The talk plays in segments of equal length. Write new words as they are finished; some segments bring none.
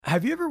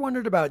Have you ever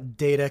wondered about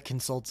data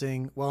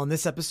consulting? Well, in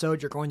this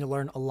episode, you're going to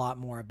learn a lot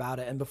more about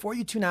it. And before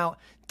you tune out,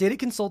 data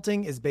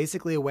consulting is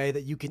basically a way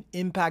that you can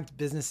impact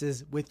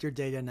businesses with your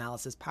data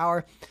analysis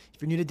power.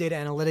 If you're new to data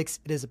analytics,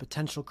 it is a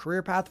potential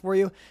career path for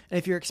you. And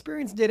if you're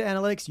experienced in data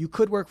analytics, you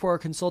could work for a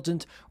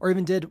consultant or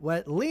even did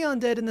what Leon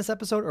did in this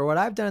episode or what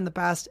I've done in the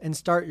past and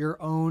start your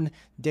own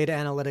data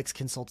analytics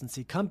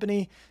consultancy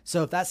company.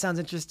 So if that sounds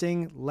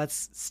interesting,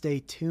 let's stay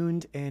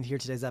tuned and hear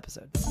today's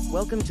episode.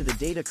 Welcome to the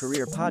Data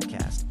Career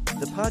Podcast,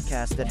 the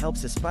podcast that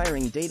helps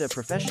aspiring data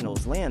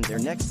professionals land their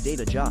next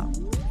data job.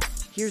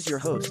 Here's your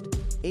host,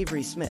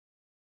 Avery Smith.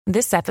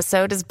 This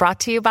episode is brought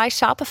to you by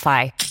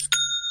Shopify.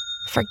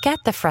 Forget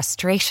the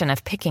frustration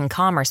of picking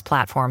commerce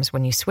platforms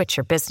when you switch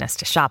your business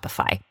to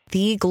Shopify,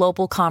 the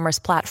global commerce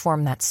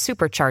platform that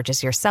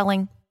supercharges your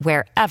selling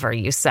wherever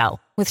you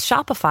sell. With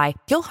Shopify,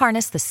 you'll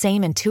harness the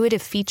same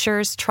intuitive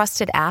features,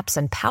 trusted apps,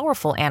 and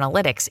powerful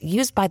analytics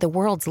used by the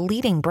world's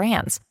leading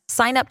brands.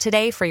 Sign up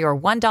today for your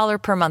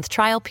 $1 per month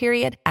trial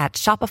period at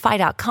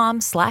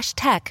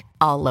shopify.com/tech,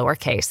 all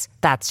lowercase.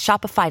 That's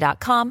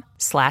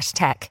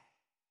shopify.com/tech.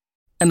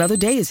 Another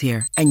day is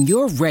here, and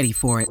you're ready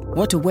for it.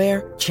 What to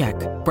wear? Check.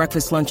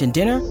 Breakfast, lunch, and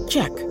dinner?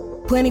 Check.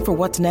 Planning for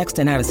what's next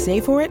and how to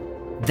save for it?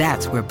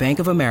 That's where Bank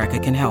of America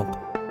can help.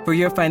 For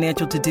your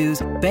financial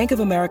to-dos, Bank of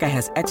America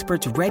has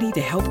experts ready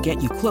to help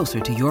get you closer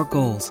to your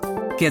goals.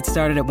 Get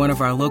started at one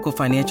of our local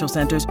financial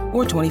centers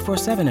or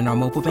 24/7 in our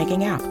mobile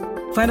banking app.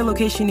 Find a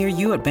location near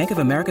you at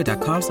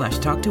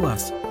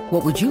bankofamerica.com/talktous.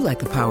 What would you like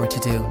the power to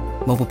do?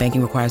 Mobile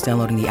banking requires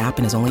downloading the app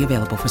and is only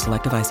available for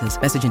select devices.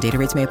 Message and data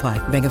rates may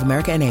apply. Bank of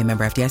America N.A.,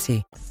 member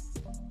FDIC.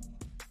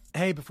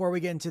 Hey, before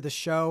we get into the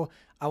show,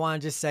 I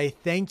want to just say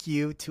thank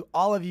you to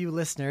all of you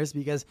listeners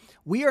because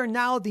we are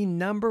now the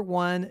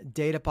 #1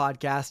 data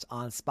podcast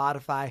on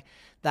Spotify.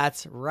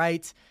 That's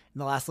right. In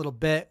the last little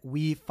bit,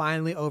 we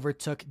finally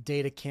overtook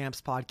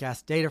DataCamp's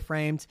podcast, Data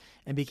Framed,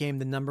 and became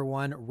the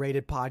 #1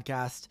 rated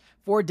podcast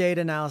for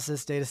data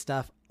analysis, data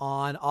stuff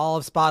on all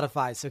of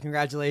Spotify. So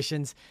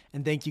congratulations,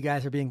 and thank you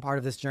guys for being part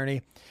of this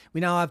journey.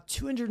 We now have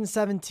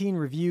 217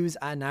 reviews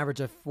at an average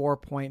of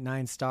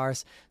 4.9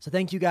 stars. So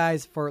thank you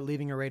guys for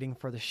leaving a rating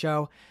for the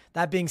show.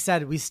 That being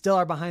said, we still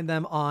are behind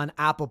them on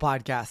Apple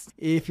Podcasts.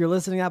 If you're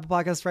listening to Apple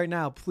Podcasts right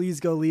now,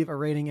 please go leave a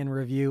rating and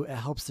review. It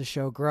helps the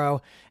show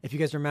grow. If you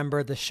guys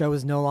remember, the show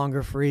is no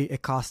longer free.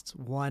 It costs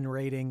 1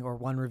 rating or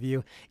 1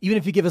 review. Even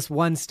if you give us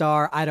 1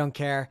 star, I don't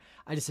care.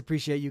 I just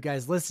appreciate you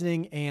guys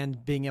listening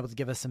and being able to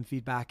give us some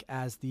feedback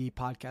as the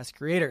podcast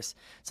creators.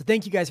 So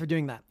thank you guys for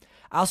doing that.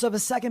 I also have a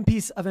second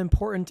piece of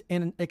important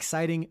and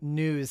exciting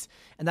news,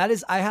 and that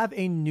is I have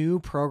a new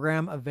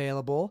program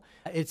available.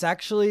 It's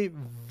actually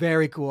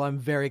very cool. I'm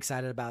very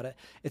excited about it.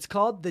 It's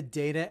called the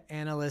Data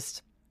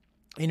Analyst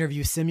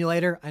Interview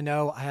Simulator. I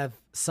know I have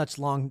such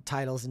long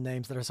titles and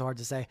names that are so hard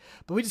to say,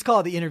 but we just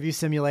call it the Interview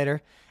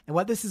Simulator. And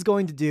what this is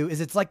going to do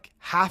is it's like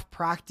half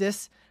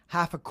practice,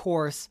 half a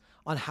course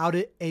on how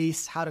to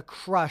ace, how to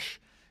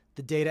crush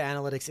the data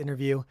analytics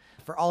interview.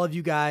 For all of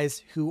you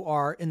guys who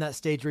are in that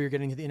stage where you're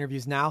getting to the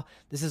interviews now,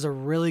 this is a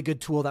really good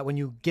tool that when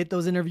you get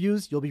those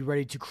interviews, you'll be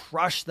ready to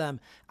crush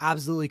them,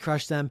 absolutely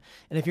crush them.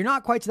 And if you're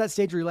not quite to that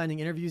stage where you're landing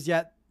interviews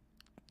yet,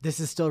 this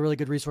is still a really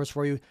good resource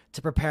for you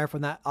to prepare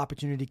when that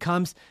opportunity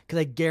comes, because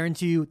I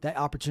guarantee you that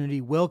opportunity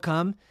will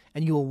come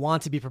and you will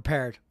want to be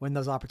prepared when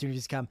those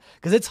opportunities come,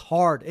 because it's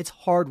hard. It's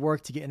hard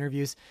work to get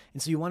interviews.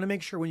 And so you want to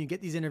make sure when you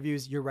get these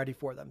interviews, you're ready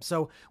for them.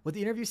 So what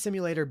the Interview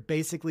Simulator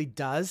basically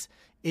does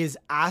is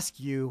ask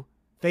you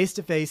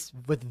face-to-face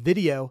with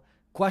video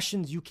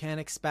questions you can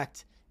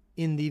expect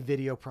in the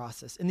video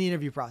process, in the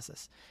interview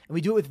process. And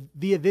we do it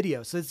via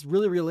video. So it's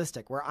really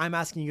realistic where I'm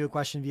asking you a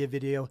question via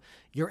video,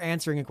 you're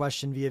answering a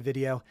question via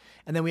video.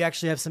 And then we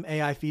actually have some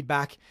AI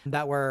feedback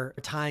that we're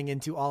tying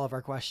into all of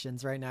our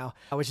questions right now,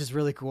 which is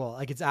really cool.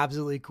 Like, it's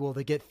absolutely cool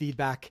to get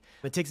feedback.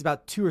 It takes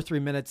about 2 or 3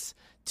 minutes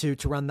to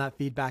run that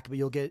feedback, but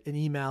you'll get an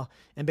email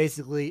and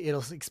basically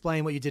it'll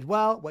explain what you did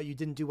well, what you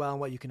didn't do well, and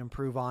what you can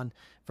improve on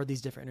for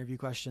these different interview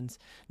questions.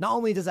 Not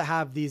only does it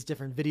have these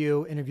different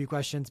video interview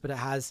questions, but it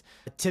has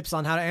tips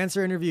on how to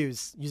answer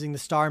interviews using the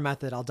STAR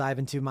method. I'll dive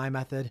into my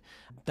method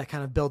that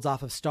kind of builds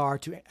off of STAR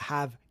to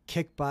have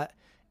kick butt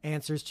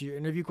answers to your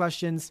interview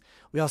questions.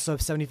 We also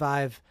have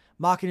 75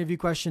 mock interview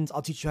questions.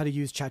 I'll teach you how to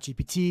use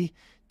ChatGPT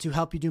to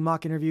help you do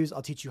mock interviews.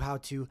 I'll teach you how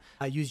to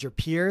use your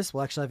peers.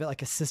 We'll actually have it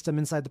like a system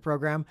inside the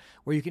program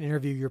where you can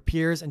interview your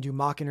peers and do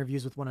mock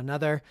interviews with one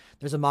another.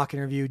 There's a mock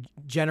interview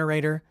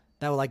generator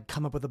that will like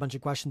come up with a bunch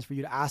of questions for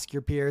you to ask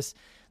your peers.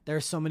 There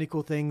are so many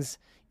cool things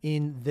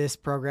in this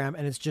program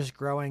and it's just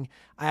growing.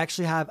 I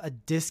actually have a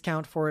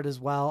discount for it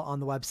as well on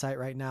the website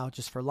right now,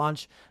 just for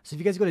launch. So if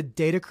you guys go to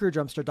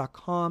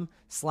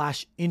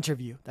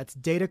datacareerjumpstart.com/interview, that's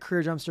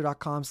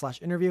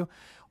datacareerjumpstart.com/interview,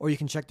 or you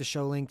can check the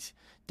show linked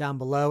down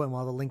below and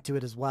we'll have a link to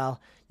it as well.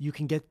 You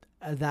can get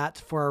that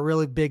for a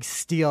really big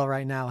steal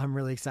right now. I'm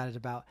really excited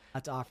about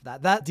to offer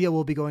that. That deal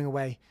will be going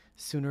away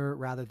sooner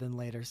rather than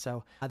later.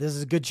 So this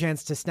is a good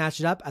chance to snatch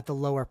it up at the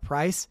lower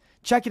price.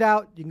 Check it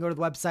out. You can go to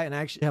the website, and I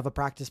actually have a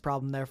practice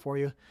problem there for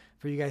you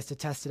guys to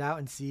test it out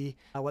and see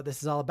what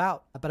this is all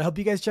about. But I hope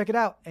you guys check it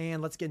out,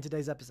 and let's get into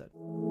today's episode.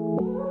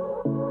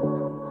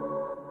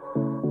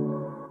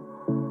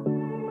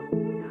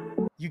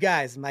 You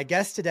guys, my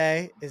guest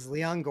today is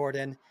Leon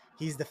Gordon.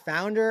 He's the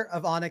founder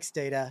of Onyx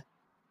Data.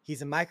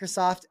 He's a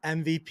Microsoft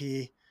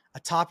MVP, a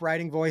top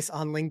writing voice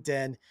on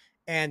LinkedIn,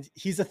 and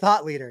he's a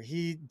thought leader.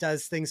 He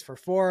does things for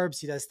Forbes.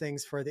 He does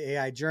things for the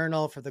AI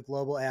Journal, for the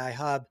Global AI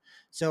Hub.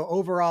 So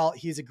overall,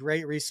 he's a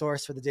great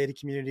resource for the data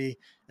community,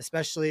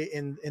 especially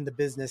in the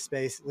business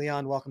space.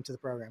 Leon, welcome to the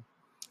program.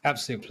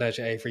 Absolute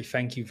pleasure, Avery.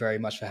 Thank you very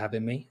much for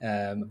having me.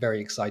 Very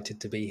excited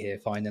to be here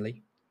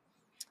finally.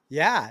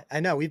 Yeah,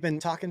 I know. We've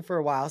been talking for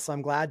a while, so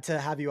I'm glad to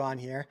have you on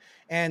here.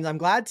 And I'm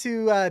glad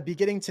to be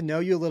getting to know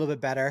you a little bit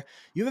better.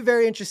 You have a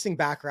very interesting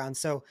background.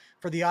 So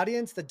for the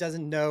audience that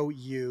doesn't know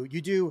you, you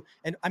do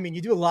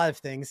a lot of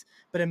things,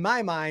 but in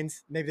my mind,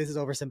 maybe this is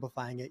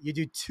oversimplifying it, you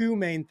do two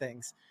main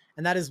things.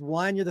 And that is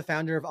one, you're the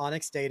founder of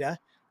Onyx Data,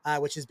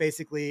 which is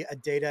basically a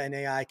data and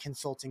AI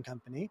consulting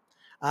company,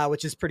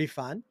 which is pretty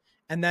fun.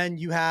 And then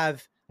you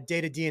have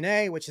Data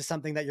DNA, which is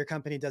something that your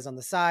company does on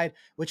the side,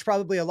 which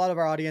probably a lot of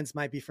our audience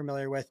might be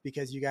familiar with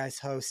because you guys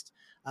host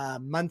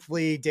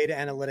monthly data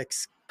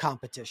analytics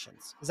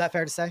competitions. Is that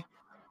fair to say?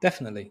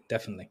 Definitely.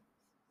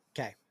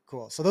 Okay,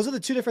 cool. So those are the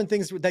two different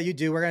things that you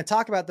do. We're going to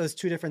talk about those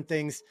two different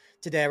things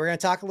today. We're going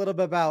to talk a little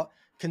bit about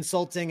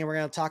consulting, and we're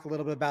going to talk a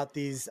little bit about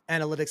these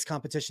analytics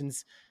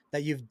competitions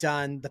that you've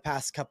done the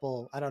past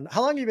couple, I don't know. How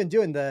long have you been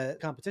doing the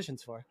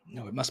competitions for?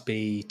 No, it must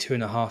be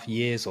 2.5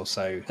 years or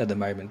so at the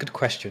moment. Good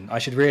question. I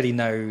should really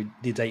know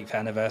the date for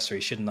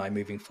anniversary, shouldn't I,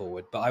 moving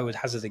forward? But I would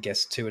hazard a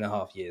guess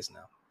 2.5 years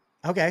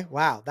now. Okay.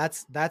 Wow.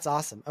 That's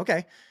awesome.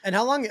 Okay. And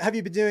how long have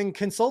you been doing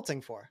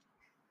consulting for?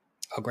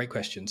 Oh, great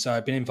question. So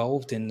I've been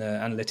involved in the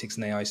analytics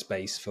and AI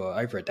space for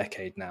over a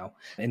decade now.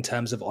 In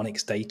terms of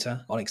Onyx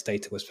Data, Onyx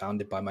Data was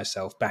founded by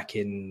myself back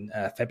in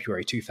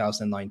February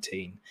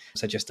 2019.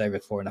 So just over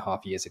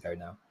 4.5 years ago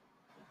now.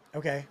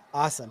 Okay,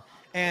 awesome.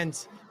 And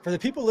for the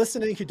people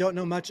listening who don't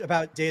know much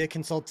about data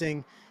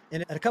consulting,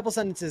 in a couple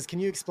sentences, can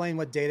you explain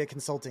what data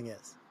consulting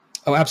is?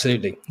 Oh,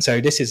 absolutely. So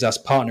this is us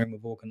partnering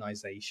with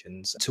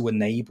organizations to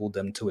enable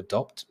them to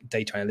adopt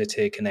data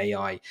analytic and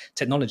AI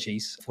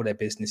technologies for their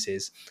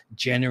businesses,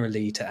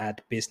 generally to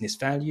add business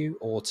value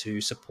or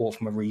to support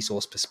from a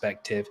resource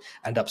perspective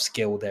and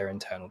upskill their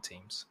internal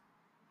teams.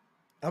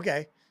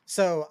 Okay.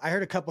 So I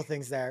heard a couple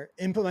things there.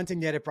 Implementing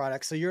data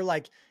products. So you're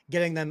like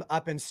getting them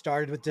up and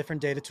started with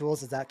different data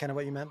tools. Is that kind of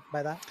what you meant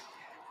by that?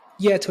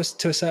 Yeah, to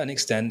a certain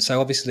extent.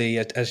 So obviously,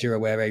 as you're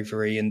aware,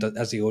 Avery, and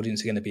as the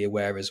audience are going to be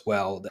aware as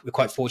well, that we're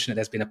quite fortunate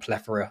there's been a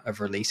plethora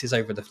of releases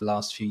over the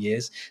last few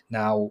years.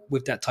 Now,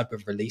 with that type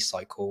of release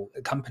cycle,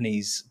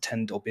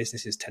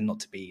 businesses tend not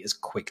to be as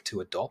quick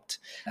to adopt.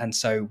 And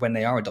so when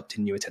they are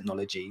adopting newer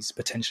technologies,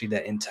 potentially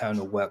their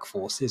internal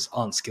workforces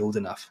aren't skilled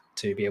enough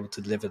to be able to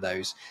deliver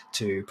those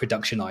to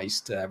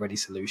productionized ready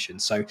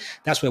solutions. So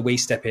that's where we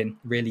step in,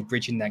 really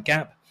bridging that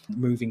gap,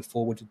 moving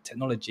forward with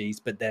technologies,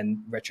 but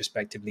then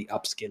retrospectively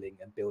upskilling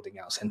and building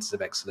out centers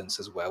of excellence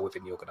as well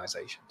within the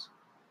organizations.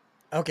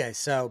 Okay,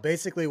 so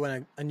basically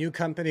when a new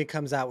company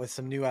comes out with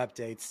some new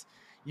updates,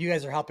 you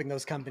guys are helping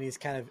those companies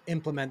kind of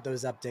implement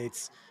those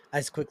updates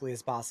as quickly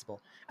as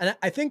possible. And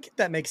I think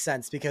that makes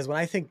sense because when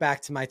I think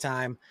back to my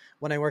time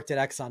when I worked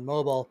at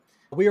ExxonMobil,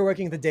 we were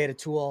working with the data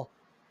tool.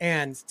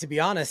 And to be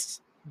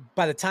honest,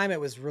 by the time it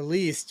was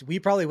released, we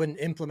probably wouldn't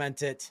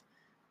implement it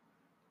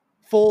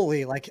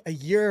fully, like a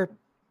year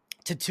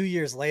to 2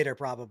 years later,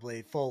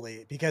 probably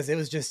fully, because it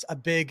was just a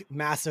big,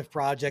 massive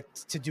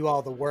project to do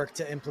all the work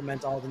to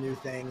implement all the new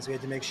things. We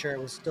had to make sure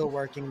it was still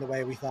working the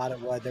way we thought it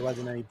would. There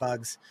wasn't any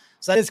bugs.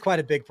 So that is quite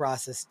a big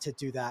process to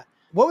do that.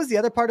 What was the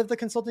other part of the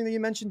consulting that you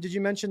mentioned? Did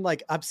you mention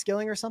like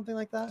upskilling or something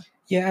like that?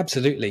 Yeah,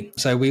 absolutely.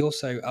 So we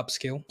also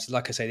upskill. So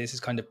like I say, this is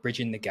kind of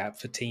bridging the gap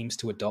for teams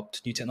to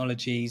adopt new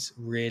technologies,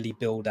 really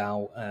build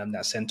out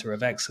that center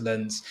of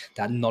excellence,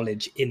 that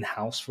knowledge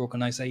in-house for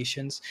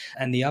organizations.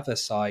 And the other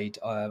side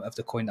of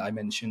the coin that I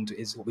mentioned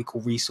is what we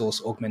call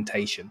resource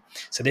augmentation.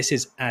 So this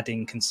is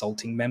adding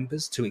consulting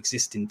members to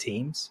existing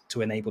teams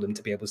to enable them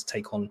to be able to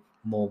take on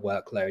more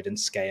workload and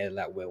scale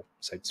at will,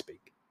 so to speak.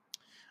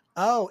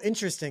 Oh,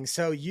 interesting.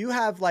 So you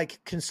have like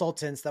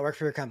consultants that work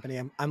for your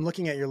company. I'm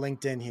looking at your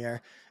LinkedIn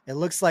here. It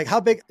looks like, how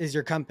big is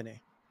your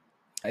company?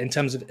 In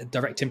terms of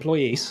direct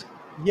employees?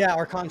 Yeah,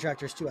 or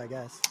contractors too, I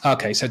guess.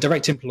 Okay, so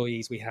direct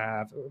employees, we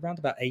have around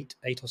about eight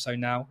or so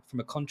now.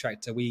 From a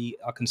contractor,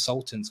 our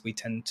consultants, we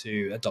tend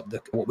to adopt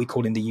what we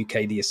call in the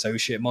UK the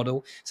associate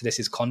model. So this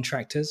is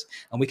contractors,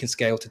 and we can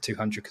scale to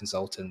 200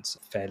 consultants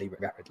fairly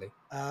rapidly.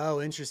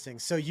 Oh, interesting.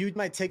 So you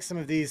might take some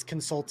of these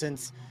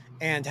consultants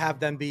and have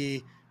them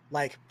be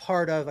like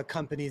part of a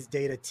company's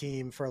data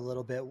team for a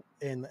little bit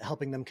in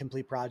helping them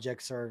complete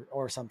projects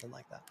or something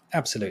like that.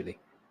 Absolutely.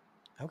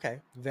 Okay,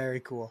 very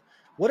cool.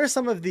 What are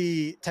some of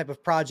the type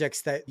of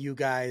projects that you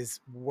guys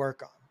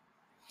work on?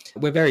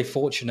 We're very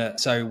fortunate.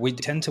 So we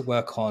tend to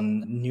work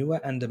on newer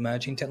and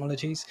emerging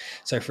technologies.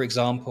 So for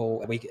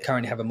example, we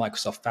currently have a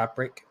Microsoft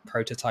Fabric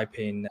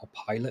prototyping or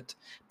pilot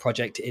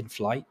project in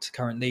flight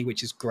currently,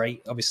 which is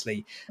great.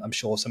 Obviously, I'm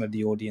sure some of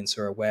the audience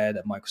are aware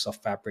that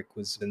Microsoft Fabric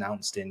was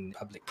announced in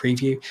public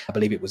preview. I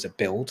believe it was a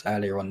build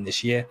earlier on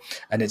this year,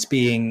 and it's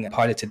being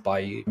piloted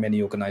by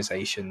many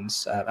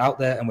organizations out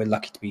there. And we're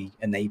lucky to be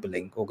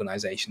enabling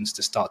organizations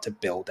to start to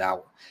build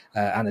out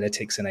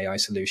analytics and AI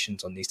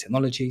solutions on these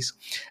technologies.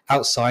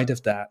 Outside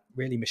of that,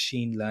 really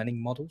machine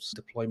learning models,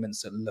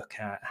 deployments that look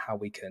at how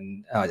we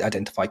can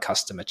identify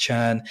customer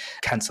churn,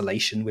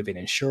 cancellation within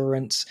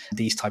insurance,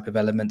 these type of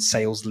elements.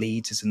 Sales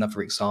leads is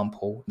another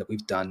example that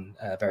we've done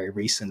very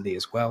recently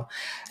as well.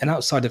 And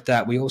outside of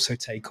that, we also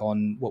take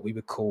on what we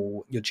would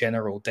call your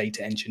general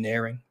data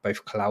engineering,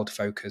 both cloud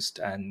focused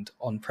and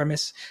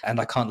on-premise. And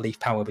I can't leave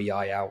Power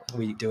BI out.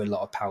 We do a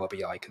lot of Power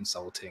BI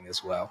consulting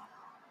as well.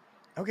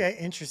 Okay,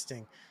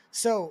 interesting.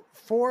 So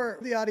for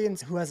the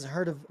audience who hasn't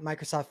heard of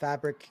Microsoft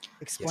Fabric,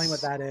 explain what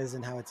that is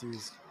and how it's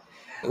used.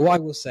 What I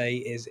will say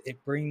is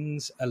it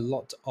brings a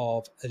lot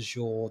of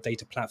Azure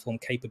data platform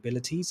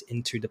capabilities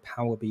into the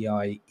Power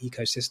BI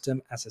ecosystem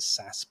as a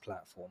SaaS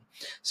platform.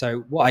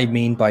 So what I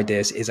mean by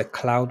this is a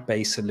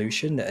cloud-based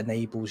solution that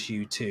enables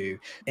you to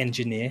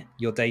engineer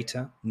your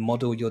data,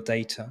 model your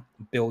data,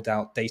 build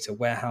out data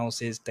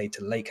warehouses,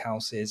 data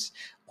lakehouses,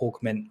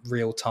 augment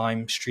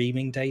real-time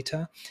streaming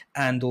data,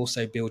 and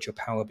also build your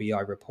Power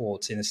BI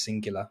reports in a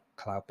singular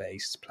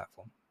cloud-based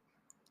platform.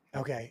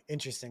 Okay,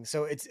 interesting.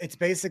 So it's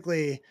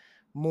basically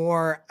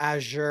more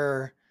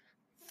Azure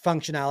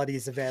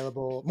functionalities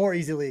available, more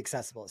easily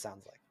accessible, it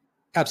sounds like.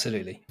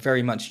 Absolutely.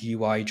 Very much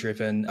UI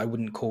driven. I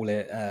wouldn't call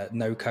it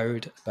no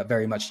code, but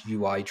very much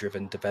UI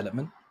driven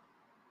development.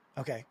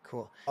 Okay,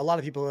 cool. A lot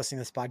of people listening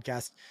to this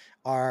podcast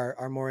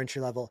are more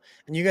entry level,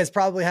 and you guys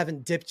probably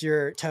haven't dipped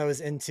your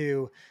toes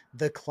into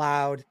the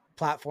cloud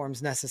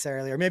platforms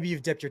necessarily, or maybe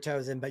you've dipped your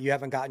toes in, but you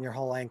haven't gotten your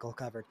whole ankle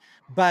covered.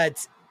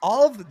 But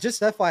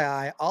just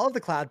FYI, all of the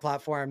cloud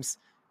platforms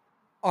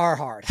are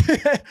hard.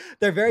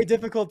 They're very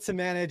difficult to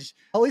manage,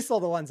 at least all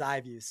the ones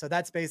I've used. So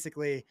that's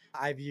basically,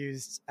 I've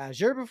used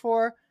Azure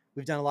before.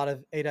 We've done a lot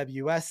of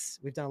AWS.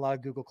 We've done a lot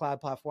of Google Cloud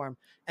Platform.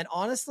 And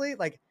honestly,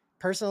 like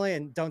personally,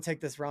 and don't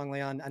take this wrong,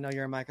 Leon, I know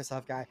you're a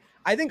Microsoft guy.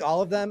 I think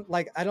all of them,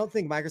 like, I don't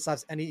think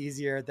Microsoft's any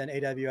easier than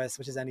AWS,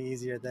 which is any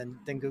easier than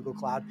Google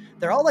Cloud.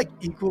 They're all like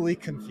equally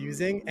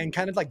confusing and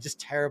kind of like just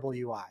terrible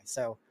UI.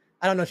 So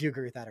I don't know if you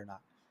agree with that or not.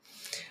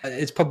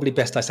 It's probably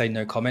best I say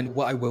no comment.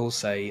 What I will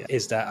say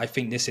is that I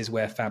think this is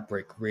where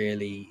Fabric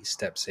really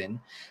steps in.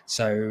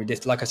 So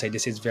this, like I say,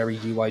 this is very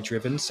UI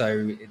driven.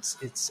 So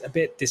it's a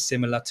bit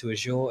dissimilar to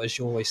Azure.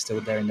 Azure is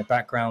still there in the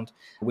background,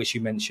 which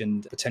you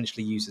mentioned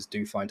potentially users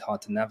do find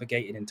hard to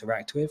navigate and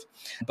interact with.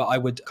 But I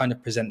would kind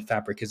of present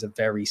Fabric as a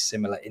very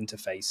similar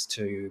interface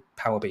to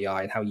Power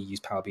BI and how you use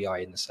Power BI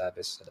in the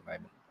service at the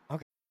moment.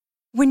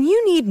 When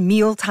you need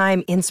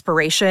mealtime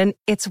inspiration,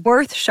 it's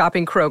worth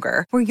shopping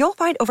Kroger, where you'll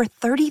find over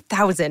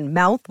 30,000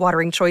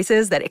 mouth-watering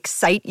choices that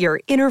excite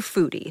your inner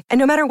foodie. And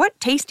no matter what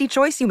tasty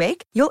choice you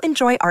make, you'll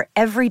enjoy our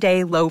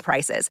everyday low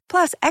prices,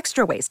 plus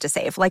extra ways to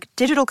save, like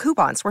digital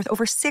coupons worth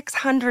over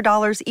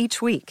 $600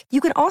 each week. You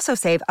can also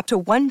save up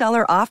to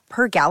 $1 off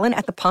per gallon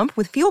at the pump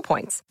with fuel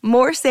points.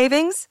 More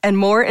savings and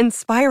more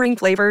inspiring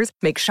flavors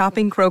make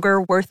shopping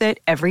Kroger worth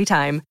it every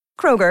time.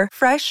 Kroger,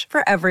 fresh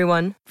for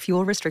everyone.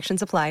 Fuel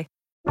restrictions apply.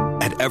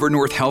 At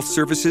Evernorth Health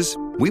Services,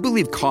 we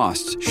believe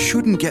costs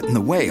shouldn't get in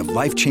the way of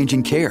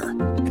life-changing care,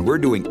 and we're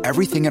doing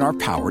everything in our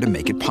power to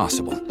make it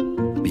possible.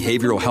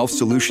 Behavioral health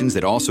solutions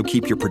that also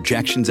keep your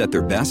projections at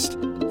their best?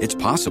 It's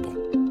possible.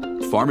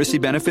 Pharmacy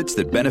benefits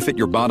that benefit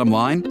your bottom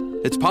line?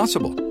 It's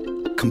possible.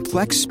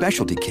 Complex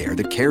specialty care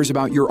that cares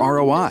about your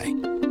ROI?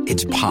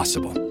 It's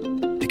possible.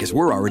 Because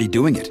we're already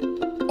doing it.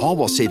 All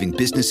while saving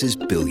businesses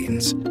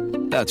billions.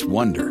 That's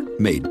Wonder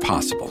made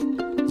possible.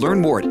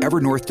 Learn more at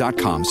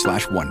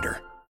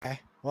evernorth.com/wonder.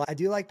 Well, I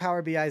do like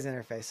Power BI's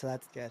interface, so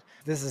that's good.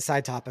 This is a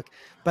side topic,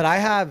 but I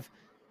have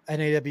an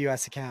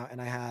AWS account and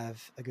I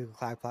have a Google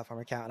Cloud Platform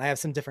account, and I have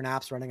some different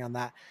apps running on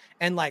that.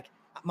 And like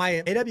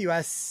my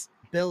AWS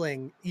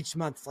billing each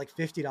month is like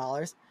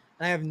 $50,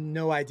 and I have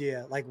no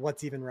idea like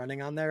what's even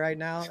running on there right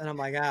now. And I'm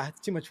like, it's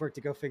too much work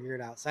to go figure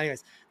it out. So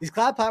anyways, these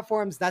cloud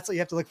platforms, that's what you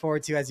have to look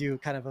forward to as you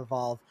kind of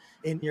evolve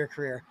in your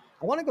career.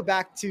 I want to go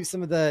back to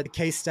some of the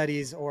case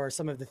studies or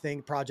some of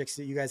the projects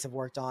that you guys have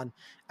worked on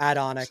at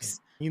Onyx. Sure.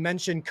 You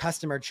mentioned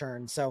customer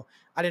churn. So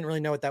I didn't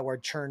really know what that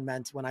word churn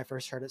meant when I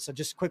first heard it. So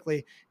just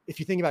quickly, if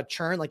you think about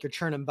churn, like you're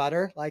churning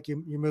butter, like you're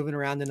moving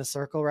around in a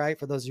circle, right?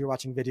 For those of you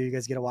watching video, you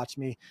guys get to watch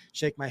me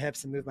shake my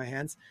hips and move my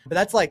hands. But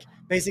that's like,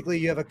 basically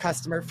you have a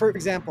customer. For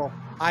example,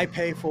 I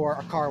pay for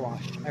a car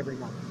wash every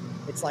month.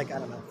 It's like, I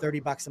don't know,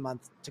 $30 a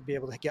month to be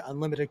able to get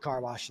unlimited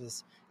car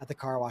washes at the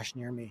car wash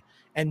near me.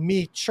 And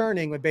me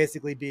churning would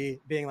basically be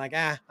being like,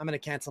 I'm going to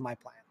cancel my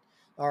plan.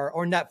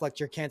 or Netflix,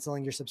 you're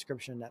canceling your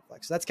subscription to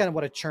Netflix. So that's kind of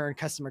what a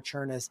customer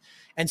churn is.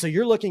 And so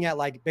you're looking at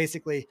like,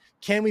 basically,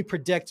 can we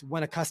predict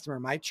when a customer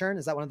might churn?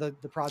 Is that one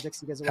of the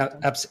projects you guys are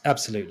working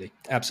on?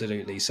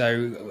 Absolutely.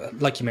 So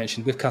like you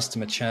mentioned, with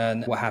customer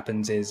churn, what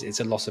happens is it's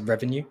a loss of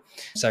revenue.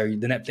 So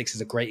the Netflix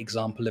is a great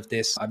example of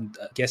this. I'm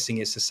guessing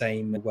it's the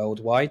same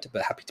worldwide,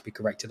 but happy to be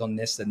corrected on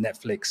this, that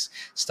Netflix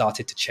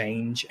started to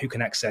change who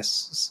can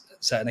access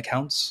certain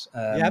accounts.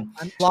 Yep,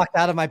 I'm blocked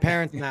out of my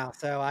parents now,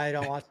 so I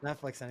don't watch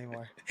Netflix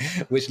anymore.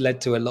 Which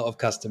led to a lot of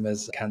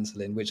customers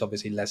cancelling, which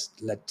obviously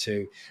led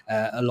to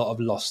a lot of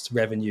lost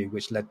revenue,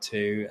 which led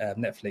to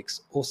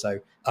Netflix also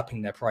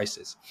upping their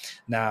prices.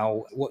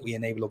 Now, what we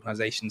enable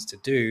organizations to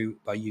do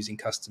by using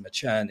customer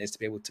churn is to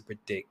be able to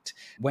predict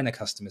when a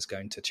customer is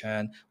going to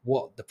churn,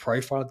 what the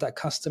profile of that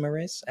customer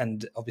is.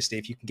 And obviously,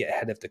 if you can get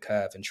ahead of the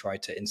curve and try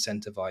to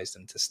incentivize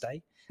them to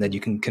stay, then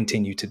you can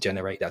continue to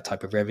generate that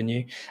type of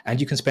revenue.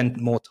 And you can spend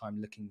more time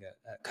looking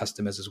at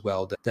customers as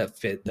well that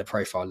fit the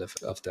profile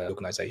of the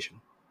organization.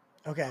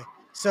 Okay.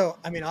 So,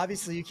 I mean,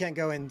 obviously you can't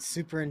go in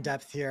super in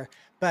depth here,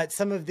 but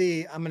some of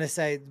I'm going to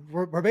say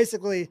we're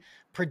basically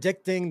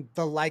predicting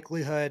the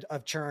likelihood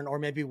of churn, or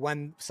maybe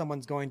when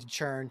someone's going to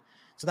churn.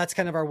 So that's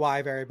kind of our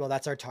Y variable.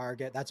 That's our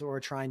target. That's what we're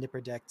trying to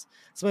predict.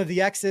 Some of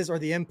the X's or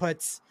the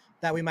inputs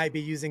that we might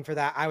be using for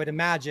that, I would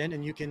imagine,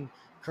 and you can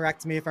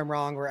correct me if I'm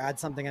wrong or add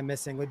something I'm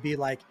missing, would be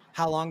like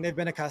how long they've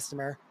been a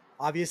customer.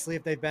 Obviously,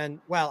 if they've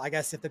been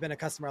a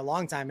customer a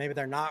long time, maybe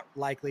they're not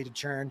likely to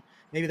churn.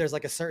 Maybe there's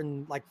like a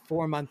certain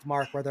 4-month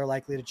mark where they're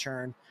likely to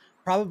churn.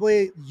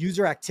 Probably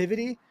user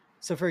activity.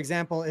 So for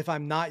example, if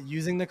I'm not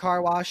using the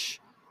car wash,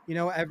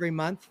 every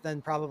month,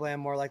 then probably I'm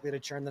more likely to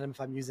churn than if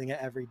I'm using it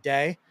every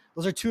day.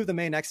 Those are two of the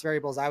main X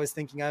variables I was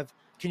thinking of.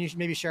 Can you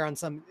maybe share on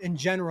some, in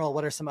general,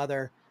 what are some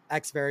other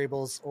X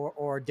variables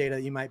or data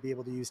that you might be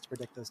able to use to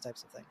predict those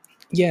types of things?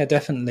 Yeah,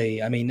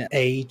 definitely. I mean,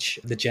 age,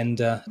 the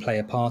gender play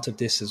a part of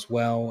this as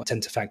well,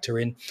 tend to factor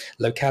in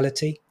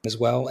locality as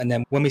well. And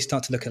then when we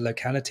start to look at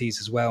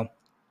localities as well,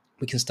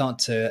 we can start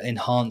to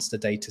enhance the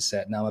data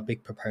set. Now, I'm a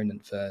big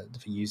proponent for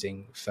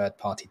using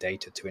third-party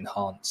data to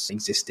enhance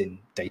existing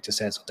data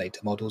sets or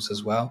data models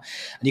as well.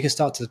 And you can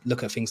start to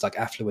look at things like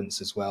affluence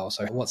as well.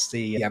 So what's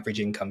the average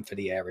income for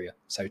the area,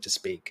 so to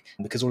speak?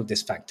 Because all of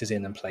this factors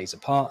in and plays a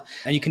part.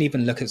 And you can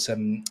even look at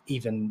some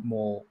even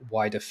more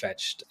wider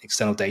fetched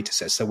external data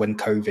sets. So when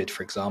COVID,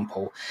 for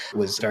example,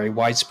 was very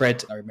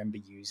widespread, I remember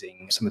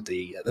using some of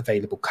the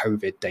available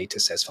COVID data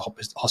sets for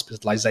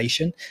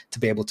hospitalization to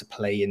be able to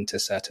play into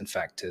certain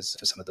factors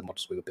for some of the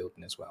models we were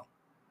building as well.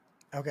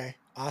 Okay,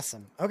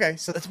 awesome. Okay,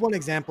 so that's one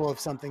example of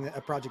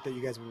a project that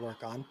you guys would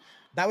work on.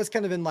 That was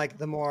kind of in like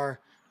the more,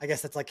 I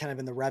guess that's like kind of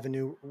in the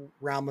revenue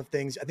realm of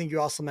things. I think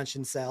you also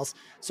mentioned sales.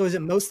 So is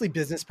it mostly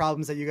business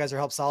problems that you guys are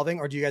help solving,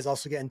 or do you guys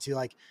also get into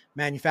like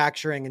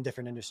manufacturing and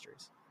different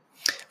industries?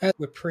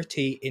 We're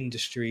pretty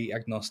industry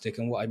agnostic,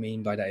 and what I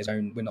mean by that is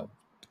we're not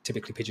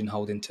typically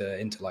pigeonholed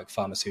into like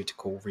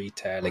pharmaceutical,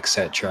 retail,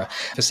 etc.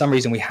 For some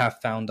reason, we have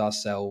found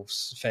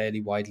ourselves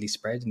fairly widely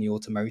spread in the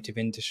automotive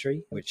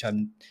industry, which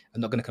I'm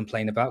not going to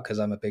complain about because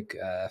I'm a big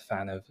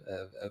fan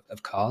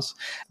of cars.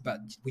 But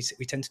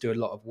we tend to do a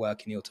lot of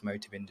work in the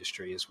automotive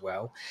industry as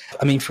well.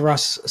 I mean, for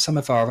us, some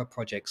of our other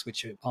projects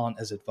which aren't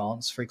as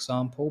advanced, for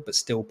example, but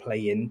still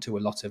play into a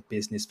lot of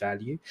business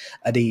value,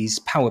 are these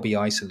Power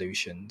BI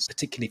solutions,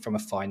 particularly from a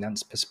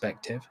finance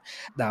perspective.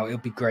 Now, it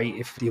would be great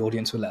if the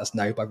audience would let us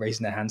know by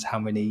raising their hands how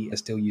many are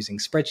still using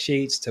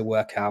spreadsheets to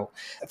work out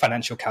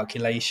financial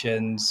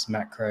calculations,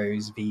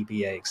 macros,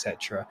 VBA,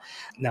 etc.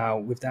 Now,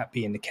 with that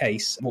being the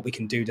case, what we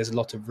can do, there's a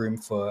lot of room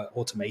for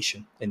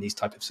automation in these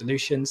type of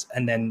solutions,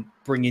 and then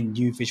bring in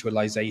new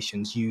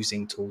visualizations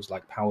using tools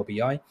like Power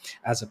BI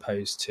as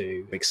opposed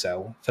to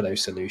Excel for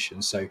those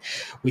solutions. So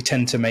we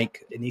tend to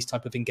make, in these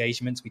type of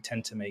engagements, we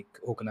tend to make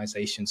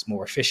organizations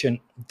more efficient,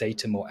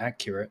 data more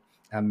accurate,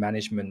 and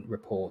management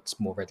reports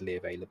more readily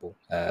available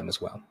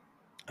as well.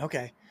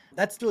 Okay.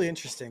 That's really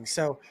interesting.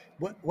 So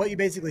what you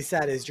basically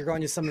said is you're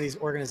going to some of these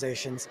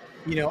organizations,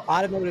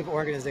 automotive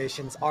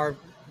organizations are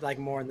like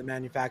more in the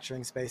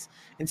manufacturing space.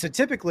 And so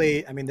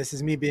typically, I mean, this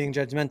is me being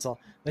judgmental,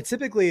 but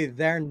typically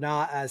they're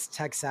not as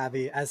tech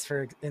savvy as,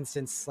 for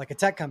instance, like a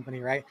tech company,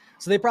 right?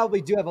 So they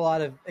probably do have a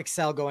lot of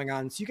Excel going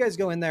on. So you guys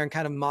go in there and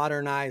kind of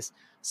modernize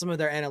some of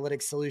their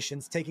analytics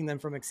solutions, taking them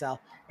from Excel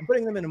and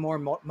putting them in a more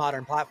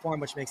modern platform,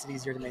 which makes it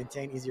easier to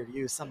maintain, easier to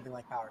use, something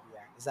like Power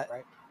BI. Is that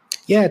right?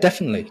 Yeah,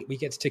 definitely. We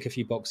get to tick a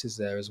few boxes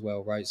there as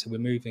well, right? So we're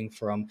moving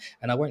from,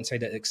 and I won't say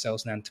that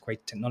Excel's an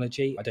antiquated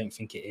technology. I don't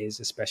think it is,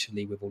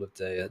 especially with all of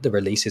the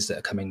releases that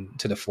are coming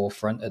to the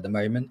forefront at the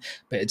moment,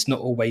 but it's not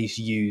always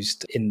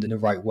used in the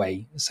right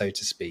way, so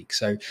to speak.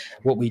 So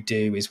what we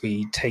do is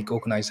we take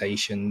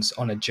organizations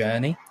on a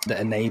journey that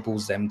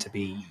enables them to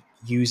be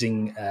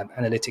using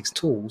analytics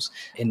tools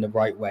in the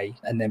right way,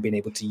 and then being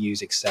able to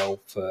use Excel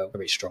for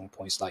very strong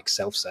points like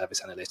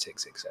self-service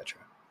analytics, etc.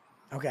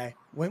 Okay.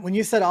 When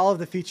you said all of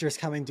the features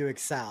coming to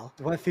Excel,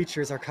 what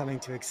features are coming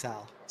to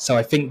Excel? So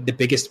I think the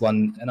biggest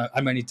one, and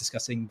I'm only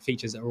discussing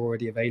features that are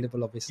already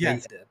available, obviously,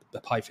 yes. the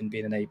Python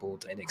being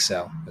enabled in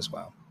Excel as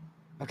well.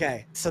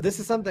 Okay, so this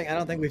is something I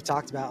don't think we've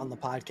talked about on the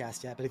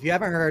podcast yet, but if you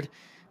haven't heard,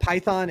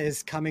 Python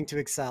is coming to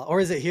Excel. Or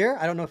is it here?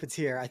 I don't know if it's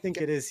here. I think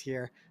it is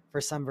here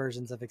for some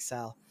versions of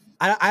Excel.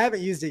 I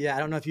haven't used it yet. I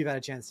don't know if you've had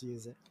a chance to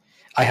use it.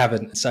 I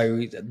haven't.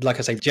 So like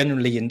I say,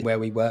 generally in where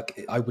we work,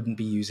 I wouldn't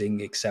be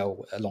using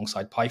Excel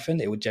alongside Python.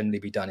 It would generally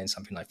be done in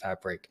something like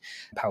Fabric,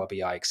 Power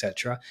BI,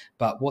 etc.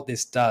 But what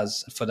this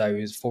does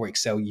for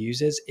Excel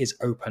users is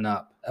open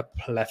up a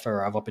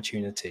plethora of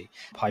opportunity.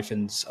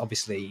 Python's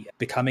obviously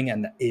becoming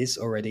and is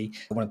already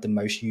one of the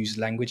most used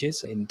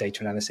languages in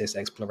data analysis,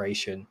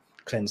 exploration,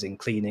 cleansing,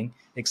 cleaning,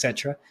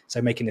 etc.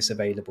 So making this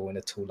available in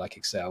a tool like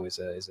Excel is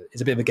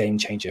a bit of a game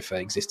changer for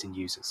existing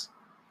users.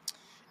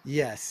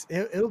 Yes,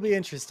 it'll be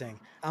interesting.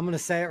 I'm going to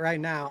say it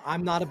right now.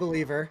 I'm not a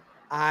believer.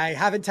 I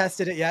haven't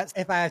tested it yet.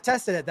 If I have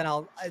tested it, then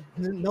it's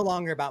no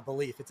longer about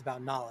belief. It's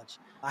about knowledge.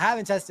 I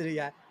haven't tested it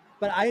yet,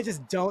 but I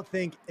just don't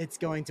think it's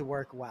going to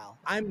work well.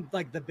 I'm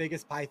like the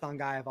biggest Python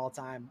guy of all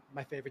time.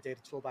 My favorite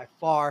data tool by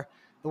far,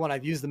 the one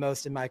I've used the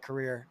most in my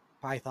career,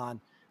 Python.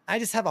 I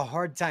just have a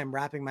hard time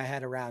wrapping my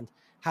head around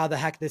how the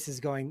heck this is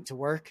going to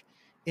work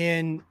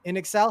in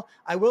Excel.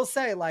 I will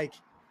say,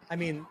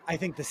 I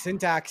think the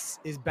syntax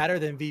is better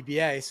than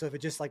VBA. So if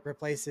it just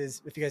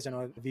replaces, if you guys don't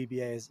know what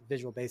VBA is,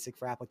 Visual Basic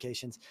for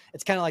Applications,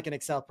 it's kind of like an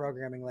Excel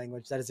programming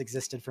language that has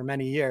existed for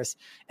many years,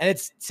 and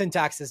its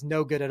syntax is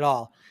no good at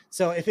all.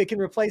 So if it can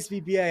replace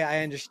VBA,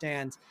 I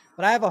understand,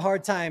 but I have a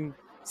hard time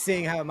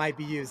seeing how it might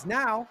be used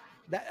now.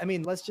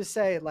 Let's just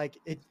say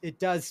it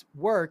does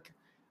work.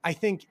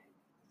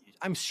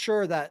 I'm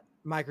sure that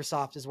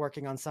Microsoft is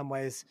working on some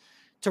ways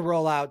to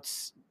roll out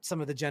some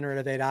of the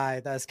generative AI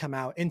that has come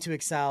out into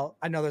Excel.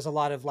 I know there's a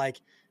lot of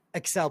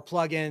Excel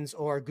plugins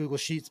or Google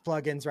Sheets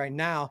plugins right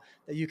now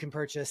that you can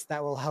purchase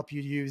that will help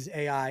you use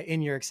AI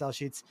in your Excel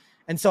sheets.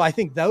 And so I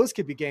think those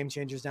could be game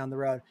changers down the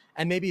road.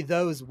 And maybe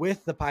those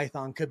with the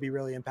Python could be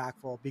really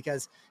impactful,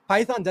 because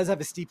Python does have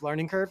a steep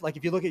learning curve. Like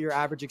if you look at your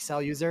average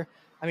Excel user,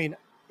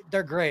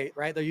 they're great,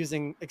 right? They're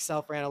using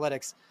Excel for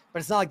analytics, but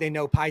it's not like they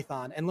know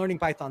Python, and learning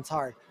Python's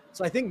hard.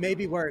 So I think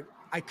maybe where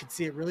I could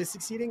see it really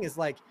succeeding is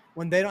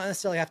when they don't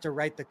necessarily have to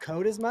write the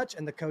code as much,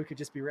 and the code could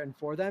just be written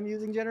for them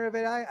using generative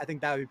AI. I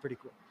think that would be pretty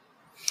cool.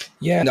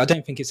 Yeah, and I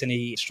don't think it's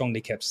any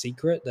strongly kept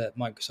secret that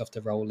Microsoft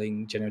are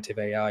rolling generative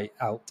AI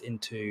out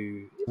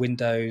into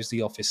Windows,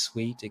 the Office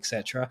suite,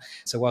 etc.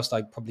 So whilst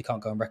I probably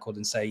can't go on record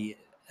and say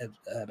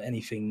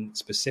anything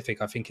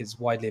specific, I think it's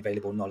widely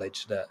available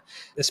knowledge that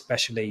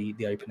especially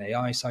the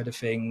OpenAI side of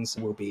things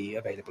will be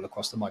available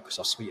across the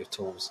Microsoft suite of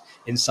tools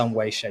in some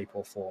way, shape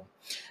or form.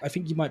 I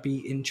think you might be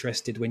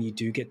interested when you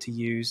do get to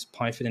use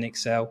Python and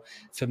Excel.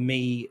 For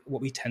me,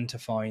 what we tend to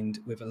find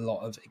with a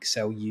lot of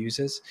Excel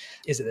users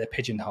is that they're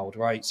pigeonholed,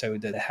 right? So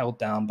they're held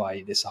down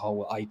by this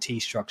whole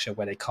IT structure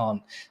where they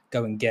can't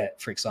go and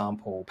get, for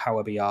example,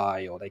 Power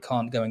BI, or they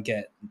can't go and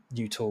get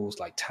new tools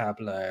like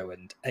Tableau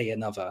and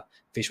another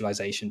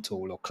visualization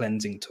tool or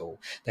cleansing tool.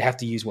 They have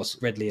to use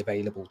what's readily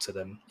available to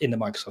them in the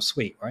Microsoft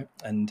suite, right?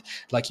 And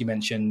like you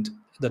mentioned,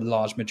 the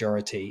large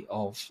majority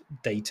of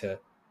data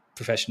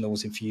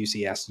professionals,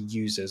 enthusiasts,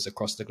 users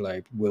across the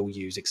globe will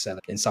use Excel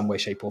in some way,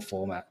 shape or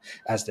format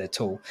as their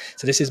tool.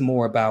 So this is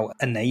more about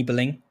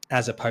enabling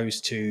as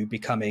opposed to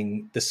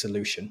becoming the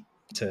solution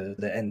to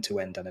the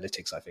end-to-end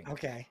analytics, I think.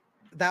 Okay.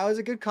 That was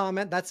a good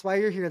comment. That's why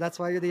you're here. That's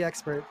why you're the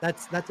expert.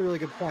 That's a really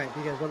good point,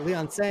 because what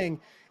Leon's saying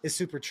is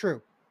super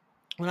true.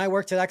 When I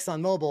worked at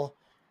ExxonMobil,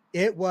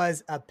 it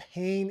was a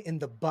pain in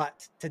the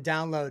butt to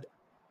download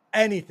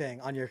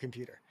anything on your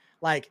computer.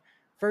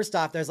 First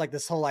off, there's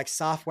this whole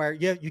software.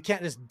 You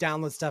can't just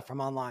download stuff from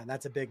online.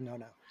 That's a big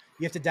no-no.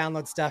 You have to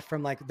download stuff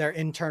from their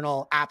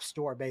internal app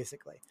store,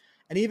 basically.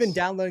 And even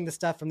downloading the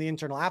stuff from the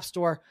internal app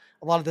store,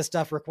 a lot of the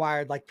stuff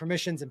required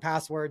permissions and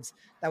passwords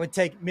that would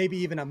take maybe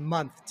even a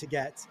month to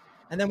get.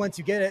 And then once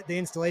you get it, the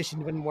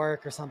installation wouldn't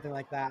work or something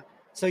like that.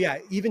 So yeah,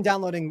 even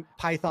downloading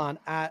Python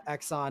at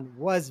Exxon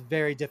was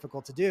very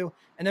difficult to do.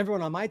 And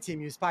everyone on my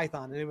team used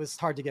Python, and it was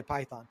hard to get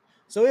Python.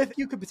 So if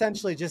you could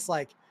potentially just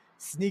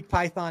sneak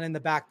Python in the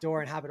back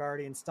door and have it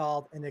already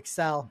installed in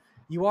Excel,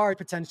 you are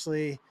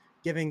potentially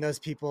giving those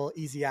people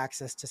easy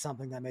access to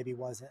something that maybe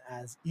wasn't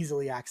as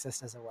easily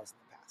accessed as it was in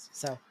the past.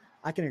 So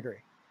I can agree.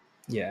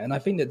 Yeah, and I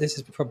think that this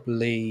is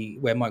probably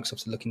where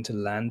Microsoft's looking to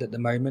land at the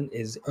moment,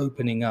 is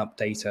opening up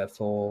data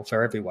for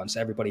everyone. So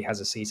everybody has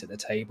a seat at the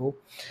table,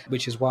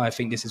 which is why I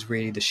think this is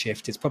really the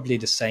shift. It's probably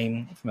the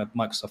same from a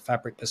Microsoft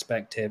Fabric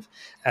perspective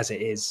as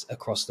it is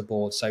across the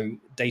board. So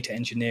data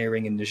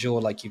engineering in Azure,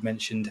 like you've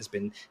mentioned, has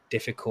been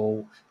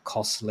difficult,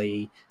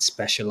 costly,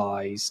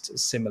 specialized,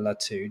 similar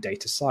to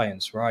data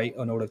science, right?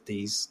 And all of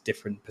these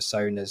different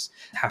personas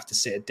have to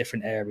sit at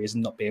different areas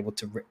and not be able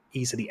to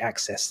easily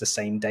access the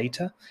same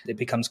data. It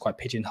becomes quite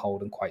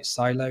pigeonholed and quite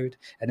siloed.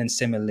 And then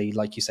similarly,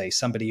 like you say,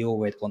 somebody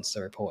always wants to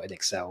report in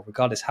Excel,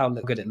 regardless how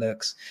good it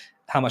looks,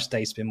 how much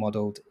data's been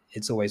modeled,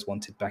 it's always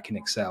wanted back in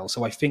Excel.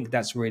 So I think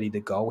that's really the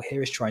goal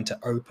here, is trying to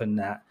open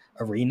that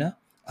arena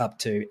up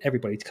to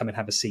everybody to come and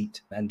have a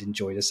seat and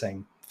enjoy the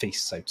same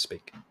feast, so to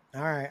speak.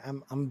 All right,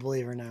 I'm a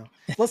believer now.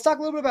 Let's talk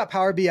a little bit about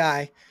Power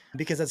BI,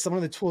 because that's some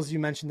of the tools you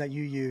mentioned that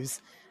you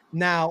use.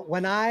 Now,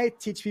 when I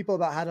teach people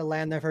about how to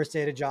land their first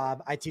data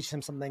job, I teach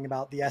them something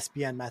about the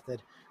SBN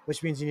method,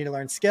 which means you need to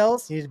learn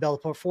skills, you need to build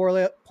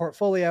a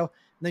portfolio, and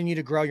then you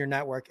need to grow your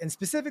network. And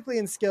specifically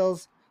in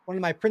skills, one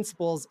of my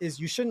principles is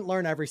you shouldn't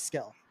learn every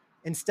skill.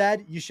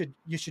 Instead, you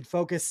should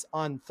focus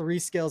on 3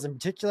 skills in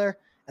particular,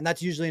 and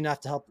that's usually enough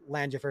to help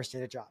land your first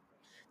data job.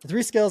 The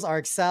 3 skills are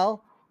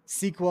Excel,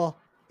 SQL,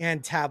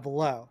 and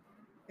Tableau.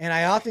 And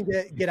I often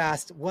get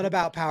asked, what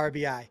about Power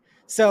BI?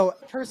 So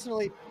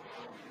personally,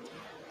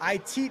 I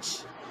teach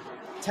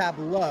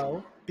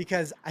Tableau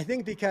because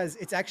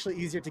it's actually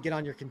easier to get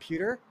on your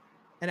computer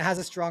and it has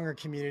a stronger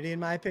community, in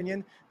my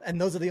opinion.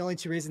 And those are the only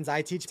 2 reasons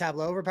I teach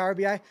Tableau over Power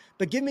BI.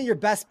 But give me your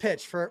best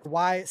pitch for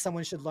why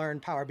someone should learn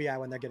Power BI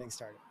when they're getting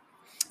started.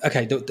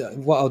 Okay,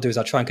 what I'll do is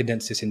I'll try and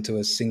condense this into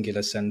a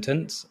singular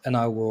sentence, and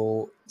I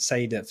will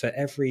say that for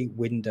every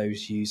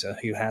Windows user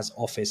who has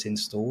Office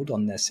installed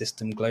on their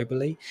system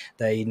globally,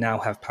 they now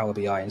have Power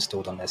BI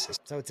installed on their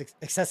system. So it's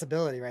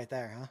accessibility right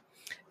there, huh?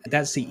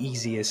 That's the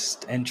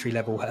easiest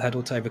entry-level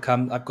hurdle to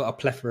overcome. I've got a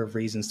plethora of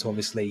reasons to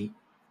obviously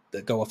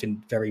that go off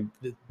in very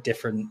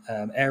different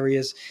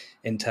areas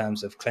in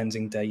terms of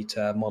cleansing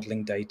data,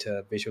 modeling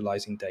data,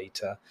 visualizing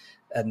data,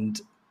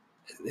 and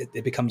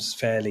it becomes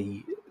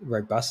fairly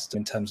robust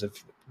in terms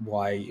of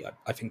why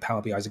I think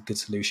Power BI is a good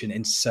solution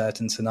in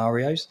certain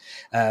scenarios.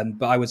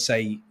 But I would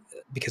say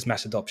because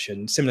mass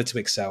adoption, similar to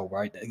Excel,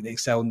 right?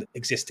 Excel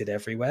existed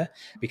everywhere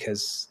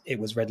because it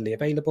was readily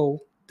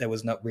available. There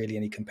was not really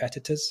any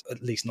competitors,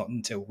 at least not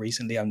until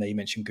recently. I know you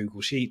mentioned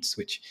Google Sheets,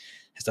 which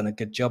has done a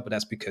good job, but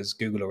that's because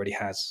Google already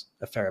has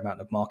a fair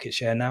amount of market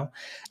share now.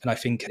 And I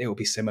think it will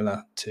be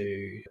similar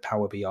to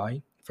Power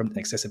BI from an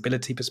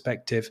accessibility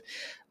perspective.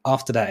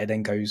 After that, it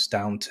then goes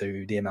down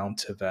to the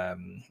amount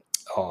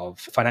of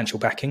financial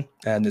backing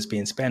that's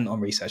being spent on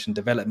research and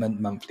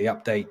development, monthly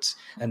updates.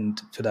 And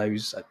for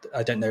those,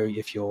 I don't know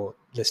if your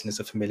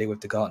listeners are familiar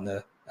with the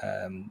Gartner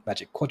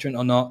Magic Quadrant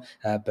or not,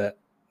 but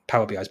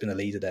Power BI has been a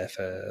leader there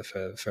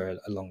for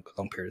a long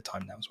period of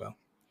time now as well.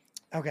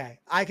 Okay,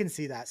 I can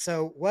see that.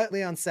 So what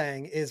Leon's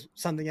saying is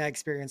something I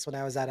experienced when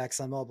I was at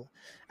ExxonMobil.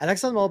 At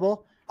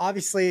ExxonMobil,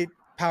 obviously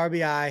Power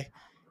BI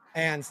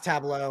and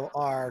Tableau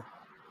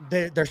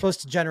they're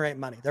supposed to generate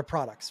money. They're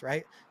products,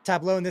 right?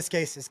 Tableau in this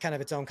case is kind of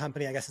its own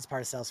company. I guess it's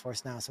part of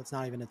Salesforce now, so it's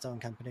not even its own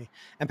company.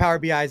 And Power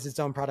BI is its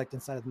own product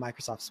inside of the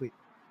Microsoft suite.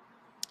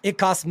 It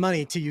costs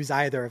money to use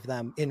either of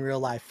them in real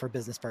life for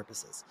business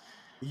purposes.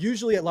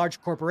 Usually at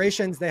large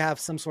corporations, they have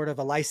some sort of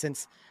a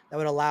license that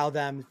would allow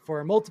them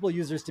for multiple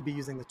users to be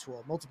using the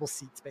tool, multiple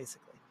seats,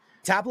 basically.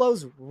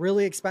 Tableau's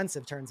really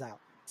expensive, turns out.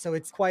 So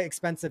it's quite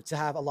expensive to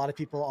have a lot of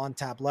people on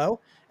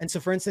Tableau. And so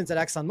for instance, at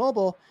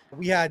ExxonMobil,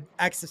 we had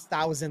X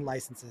 1,000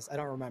 licenses. I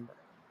don't remember,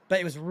 but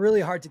it was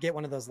really hard to get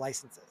one of those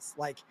licenses.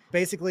 Like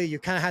basically you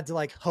kind of had to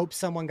like hope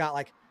someone got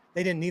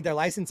they didn't need their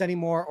license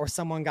anymore, or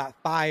someone got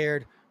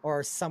fired,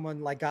 or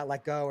someone got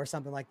let go or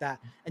something like that.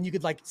 And you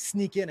could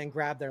sneak in and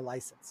grab their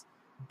license.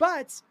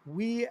 But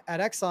we at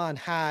Exxon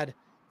had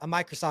a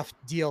Microsoft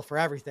deal for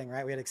everything,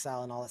 right? We had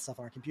Excel and all that stuff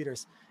on our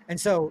computers. And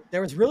so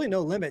there was really no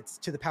limits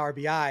to the Power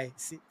BI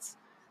seats.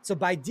 So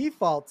by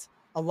default,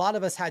 a lot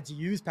of us had to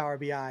use Power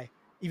BI,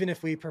 even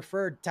if we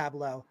preferred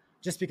Tableau,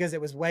 just because it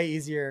was way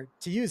easier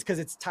to use because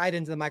it's tied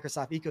into the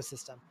Microsoft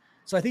ecosystem.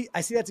 So I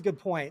see that's a good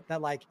point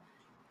that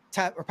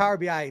Power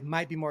BI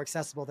might be more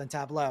accessible than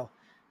Tableau.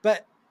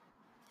 But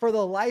for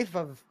the life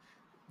of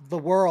the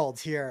world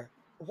here,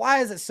 why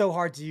is it so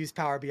hard to use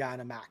Power BI on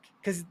a Mac?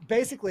 Because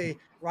basically,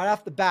 right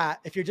off the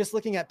bat, if you're just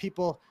looking at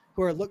people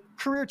who are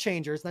career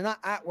changers, they're not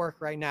at work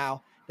right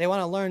now, they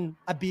want to learn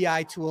a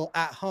BI tool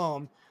at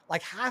home,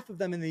 half of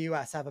them in the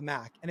US have a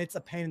Mac, and it's a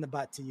pain in the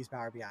butt to use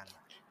Power BI on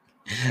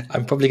a Mac.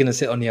 I'm probably going to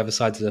sit on the other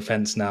side of the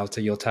fence now to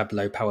your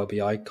Tableau Power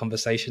BI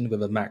conversation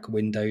with a Mac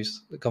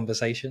Windows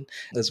conversation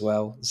as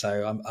well.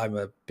 So I'm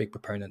a big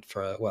proponent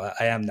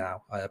I am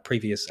now, a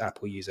previous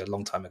Apple user a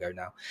long time ago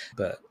now,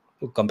 but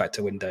we've gone back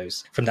to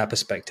Windows from that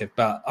perspective.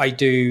 But I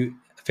do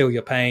feel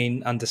your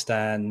pain,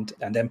 understand,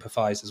 and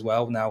empathize as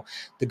well. Now,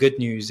 the good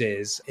news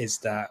is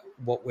that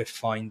what we're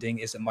finding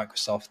is that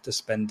Microsoft is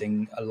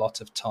spending a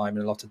lot of time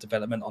and a lot of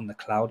development on the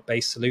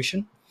cloud-based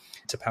solution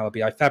to Power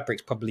BI.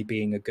 Fabric's probably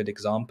being a good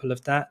example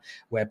of that,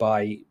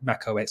 whereby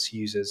macOS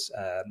users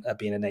are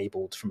being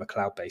enabled from a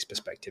cloud-based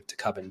perspective to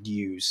come and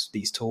use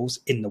these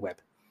tools in the web,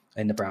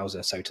 in the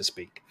browser, so to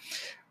speak.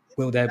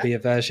 Will there be a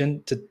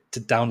version to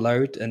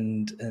download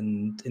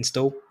and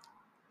install?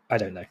 I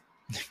don't know.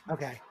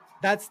 Okay,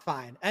 that's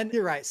fine. And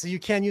you're right. So you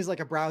can use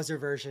a browser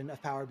version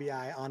of Power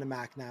BI on a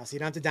Mac now. So you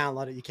don't have to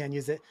download it. You can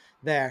use it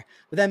there.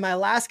 But then my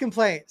last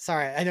complaint,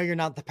 sorry, I know you're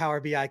not the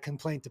Power BI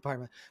complaint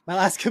department. My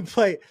last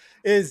complaint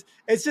is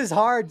it's just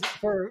hard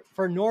for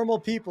normal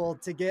people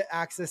to get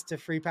access to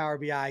free Power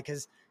BI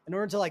because in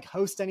order to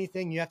host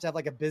anything, you have to have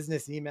a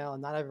business email,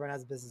 and not everyone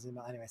has a business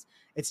email. Anyways,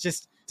 it's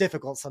just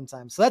difficult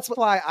sometimes. So that's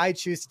why I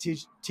choose to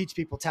teach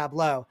people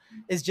Tableau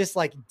is just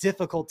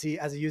difficulty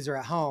as a user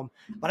at home.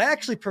 But I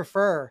actually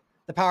prefer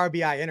the Power BI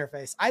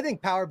interface. I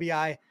think Power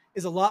BI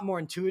is a lot more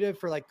intuitive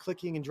for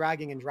clicking and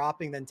dragging and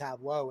dropping than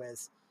Tableau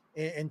is.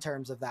 in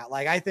terms of that.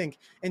 Like I think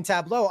in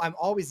Tableau, I'm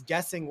always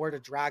guessing where to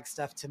drag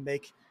stuff to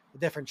make the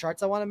different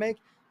charts I want to make.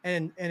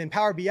 And in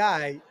Power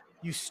BI,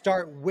 you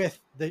start with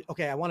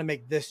okay, I want to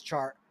make this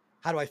chart.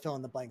 How do I fill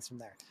in the blanks from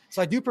there?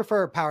 So I do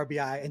prefer Power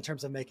BI in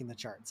terms of making the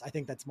charts. I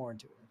think that's more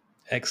intuitive.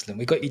 Excellent.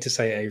 We got you to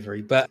say it,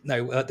 Avery. But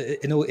no,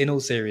 in all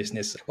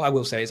seriousness, what I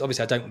will say is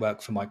obviously I don't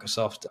work for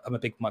Microsoft. I'm a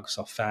big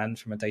Microsoft fan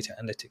from a data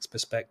analytics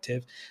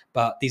perspective,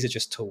 but these are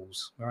just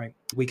tools, right?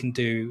 We can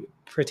do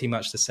pretty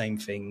much the same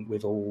thing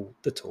with all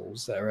the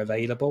tools that are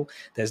available.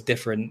 There's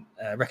different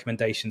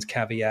recommendations,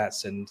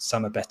 caveats, and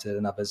some are better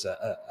than others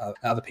at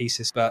other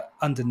pieces. But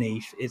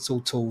underneath, it's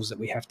all tools that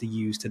we have to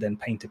use to then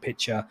paint a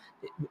picture,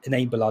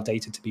 enable our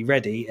data to be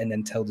ready, and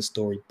then tell the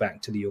story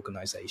back to the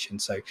organization.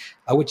 So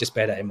I would just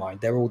bear that in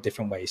mind. They're all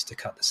different ways to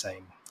cut the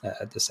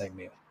same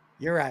meal.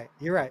 You're right.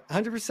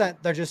 100%.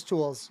 They're just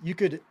tools. You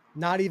could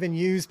not even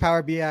use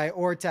Power BI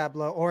or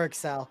Tableau or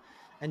Excel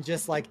and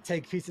just like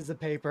take pieces of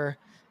paper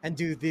and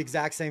do the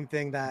exact same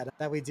thing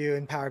that we do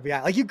in Power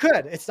BI. Like you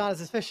could, it's not as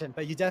efficient,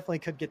 but you definitely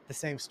could get the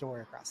same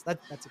story across. That's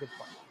a good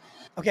point.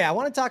 Okay, I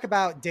want to talk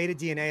about Data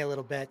DNA a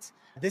little bit.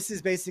 This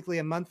is basically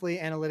a monthly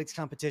analytics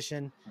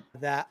competition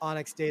that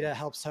Onyx Data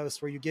helps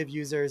host, where you give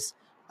users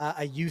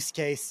a use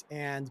case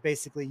and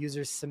basically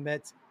users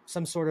submit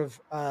some sort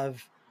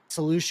of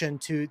solution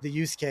to the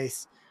use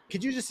case.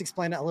 Could you just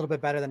explain it a little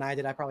bit better than I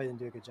did? I probably didn't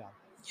do a good job.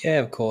 Yeah,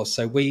 of course.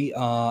 So we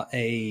are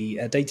a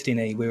Data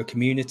DNA. We're a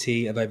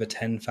community of over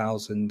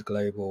 10,000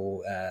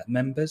 global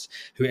members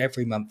who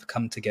every month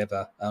come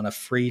together on a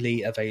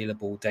freely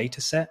available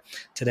data set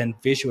to then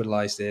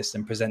visualize this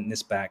and present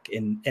this back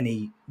in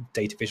any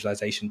data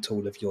visualization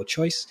tool of your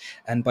choice.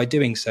 And by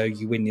doing so,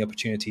 you win the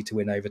opportunity to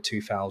win over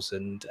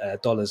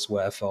 $2,000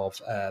 worth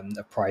of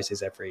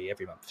prizes every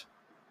month.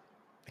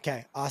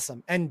 Okay,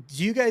 awesome. And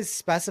do you guys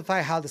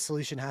specify how the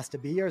solution has to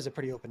be, or is it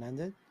pretty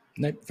open-ended?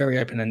 No, very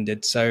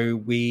open-ended. So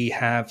we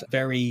have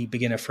very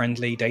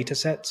beginner-friendly data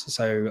sets.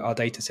 So our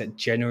data set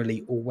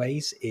generally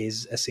always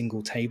is a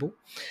single table.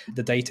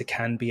 The data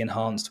can be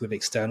enhanced with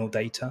external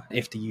data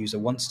if the user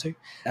wants to.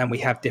 And we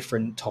have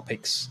different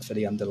topics for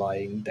the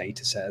underlying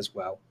data set as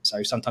well.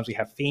 So sometimes we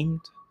have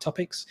themed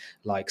topics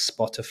like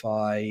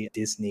Spotify,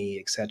 Disney,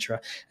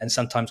 etc. And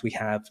sometimes we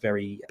have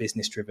very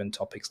business-driven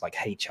topics like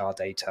HR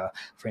data,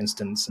 for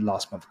instance,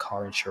 last month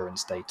car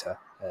insurance data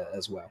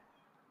as well.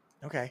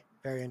 Okay,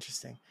 very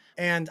interesting.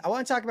 And I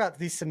want to talk about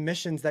these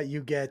submissions that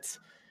you get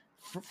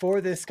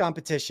for this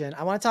competition.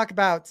 I want to talk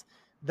about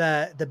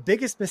the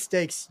biggest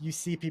mistakes you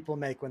see people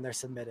make when they're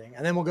submitting.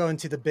 And then we'll go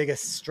into the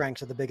biggest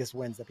strengths or the biggest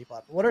wins that people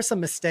have. What are some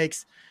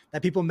mistakes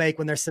that people make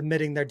when they're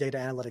submitting their data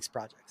analytics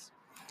projects?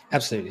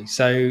 Absolutely.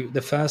 So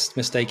the first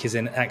mistake is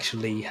in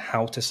actually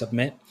how to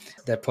submit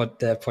their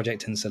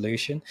project and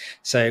solution.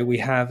 So we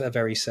have a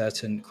very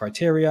certain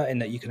criteria in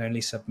that you can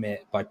only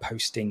submit by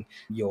posting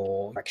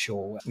your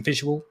actual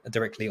visual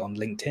directly on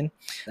LinkedIn,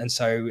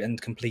 and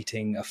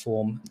completing a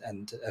form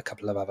and a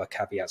couple of other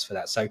caveats for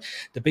that. So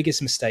the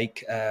biggest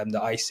mistake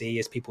that I see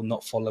is people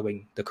not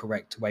following the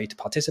correct way to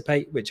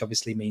participate, which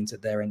obviously means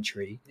that their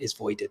entry is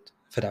voided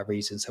for that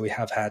reason. So we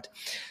have had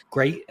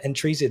great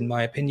entries, in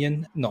my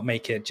opinion, not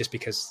make it just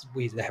because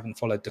they haven't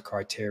followed the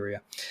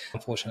criteria,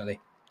 unfortunately.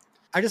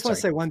 I just want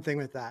to say one thing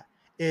with that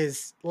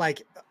is,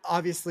 like,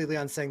 obviously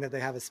Leon's saying that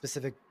they have a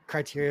specific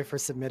criteria for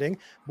submitting,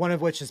 one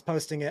of which is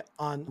posting it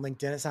on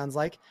LinkedIn, it sounds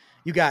like.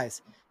 You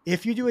guys,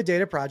 if you do a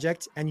data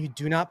project and you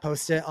do not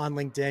post it on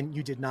LinkedIn,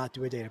 you did not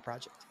do a data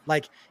project.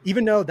 Like,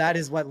 even though that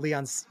is what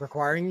Leon's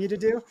requiring you to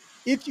do,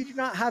 if you do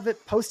not have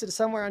it posted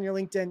somewhere on your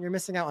LinkedIn, you're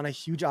missing out on a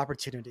huge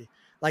opportunity.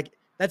 Like,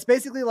 that's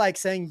basically like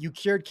saying you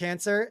cured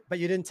cancer, but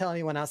you didn't tell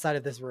anyone outside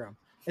of this room.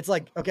 It's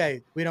like,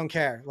 okay, we don't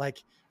care. Like,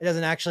 it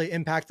doesn't actually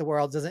impact the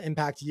world, doesn't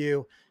impact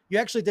you. You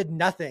actually did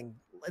nothing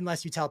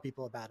unless you tell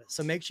people about it.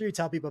 So make sure you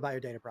tell people about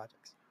your data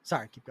projects.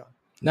 Sorry, keep going.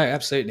 No,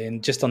 absolutely.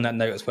 And just on that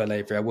note as well,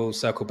 Avery, I will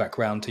circle back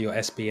around to your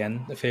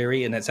SBN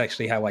theory. And that's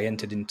actually how I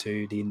entered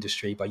into the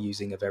industry, by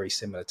using a very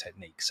similar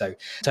technique. So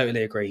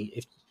totally agree.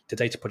 If the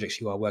data projects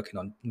you are working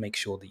on, make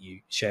sure that you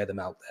share them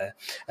out there.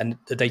 And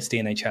the Data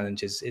DNA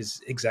challenge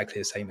is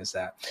exactly the same as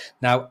that.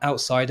 Now,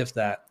 outside of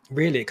that,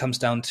 really it comes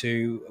down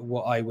to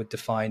what I would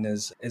define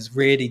as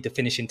really the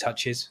finishing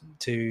touches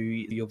to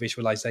your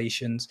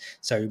visualizations.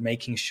 So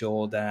making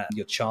sure that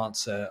your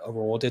charts are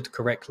ordered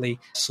correctly,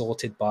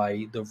 sorted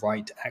by the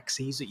right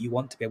axes that you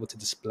want to be able to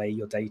display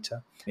your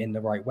data in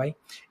the right way,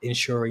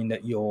 ensuring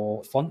that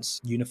your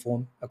fonts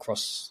uniform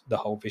across the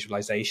whole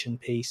visualization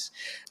piece,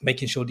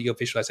 making sure that your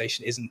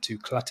visualization isn't too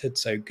cluttered,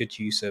 so good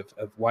use of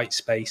white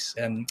space,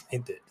 and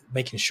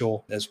making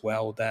sure as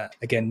well that,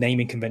 again,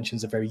 naming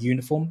conventions are very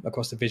uniform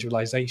across the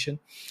visualization,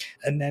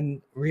 and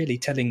then really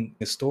telling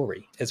the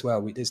story as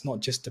well. It's not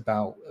just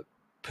about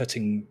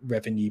putting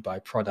revenue by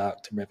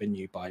product,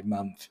 revenue by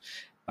month,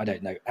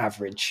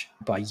 average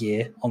by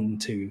year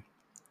onto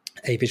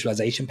a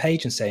visualization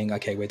page and saying,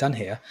 okay, we're done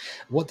here.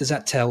 What does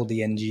that tell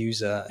the end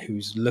user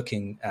who's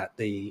looking at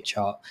the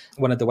chart?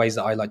 One of the ways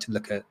that I like to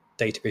look at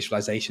data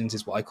visualizations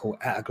is what I call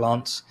at a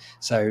glance.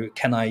 So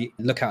can I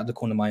look out of the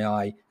corner of my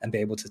eye and be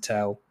able to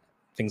tell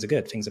things are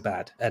good, things are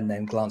bad, and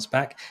then glance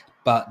back,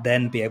 but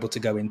then be able to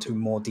go into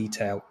more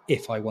detail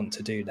if I want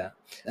to do that.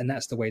 And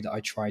that's the way that I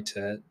try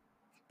to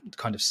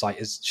kind of cite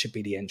as should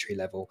be the entry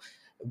level.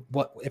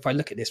 What if I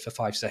look at this for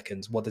 5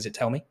 seconds, what does it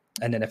tell me?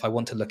 And then if I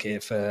want to look at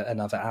it for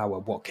another hour,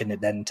 what can it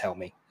then tell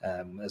me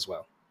as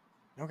well?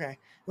 Okay.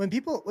 When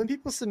people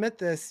submit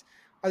this,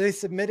 are they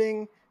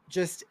submitting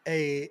just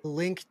a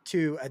link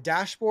to a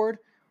dashboard?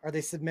 Are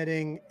they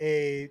submitting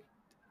a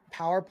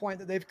PowerPoint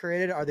that they've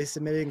created? Are they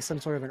submitting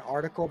some sort of an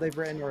article they've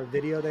written or a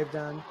video they've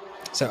done?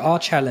 So our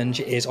challenge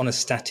is on a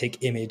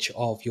static image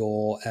of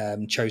your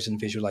chosen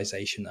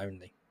visualization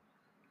only.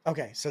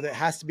 Okay. So that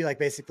has to be like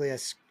basically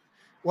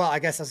I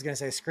guess I was going to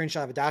say a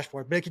screenshot of a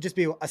dashboard, but it could just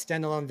be a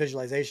standalone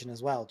visualization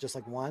as well, just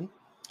like one.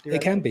 It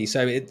can be.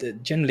 So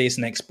it generally is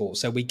an export.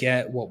 So we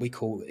get what we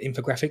call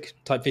infographic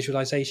type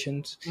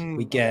visualizations.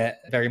 We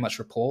get very much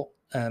report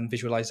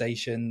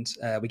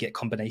visualizations. We get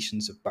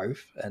combinations of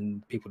both,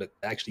 and people that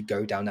actually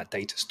go down that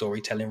data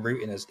storytelling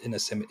route in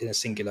a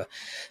singular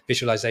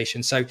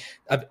visualization. So,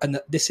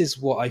 and this is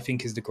what I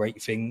think is the great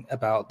thing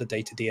about the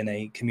Data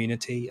DNA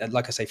community. And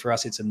like I say, for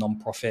us, it's a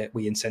non-profit.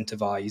 We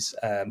incentivize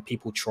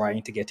people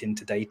trying to get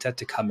into data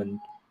to come and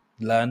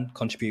learn,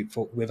 contribute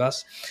with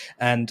us.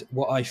 And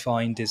what I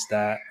find is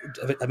that,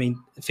 I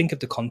mean, think of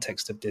the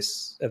context of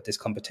this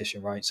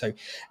competition, right? So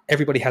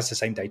everybody has the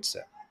same data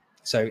set.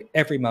 So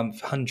every month,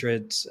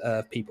 hundreds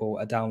of people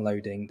are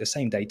downloading the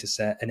same data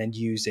set and then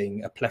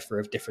using a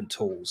plethora of different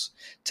tools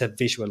to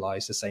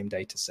visualize the same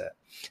data set.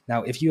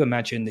 Now, if you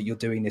imagine that you're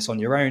doing this on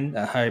your own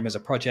at home as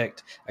a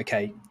project,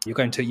 okay, you're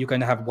going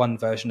to have one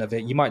version of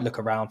it. You might look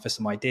around for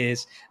some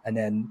ideas and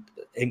then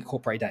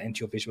incorporate that into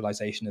your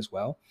visualization as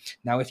well.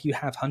 Now, if you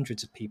have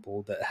hundreds of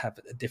people that have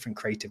a different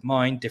creative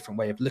mind, different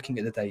way of looking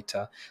at the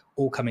data,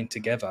 all coming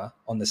together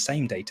on the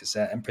same data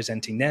set and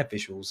presenting their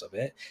visuals of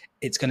it,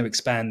 it's going to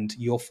expand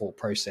your thought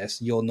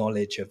process, your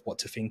knowledge of what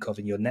to think of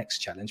in your next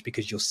challenge,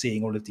 because you're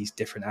seeing all of these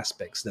different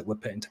aspects that were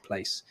put into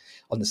place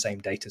on the same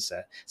data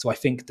set. So I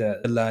think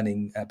the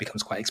learning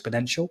becomes quite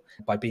exponential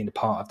by being a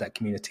part of that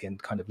community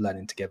and kind of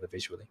learning together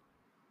visually.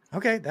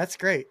 Okay, that's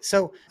great.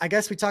 So I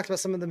guess we talked about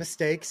some of the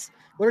mistakes.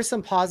 What are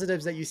some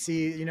positives that you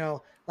see,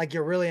 like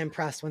you're really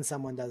impressed when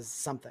someone does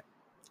something?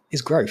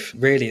 Is growth.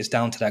 Really, it's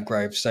down to that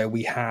growth. So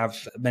we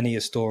have many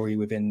a story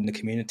within the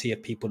community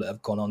of people that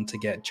have gone on to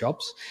get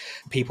jobs,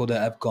 people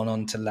that have gone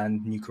on to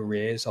land new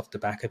careers off the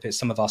back of it.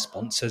 Some of our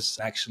sponsors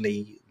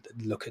actually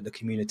look at the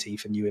community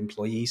for new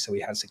employees. So we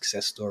have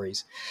success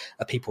stories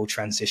of people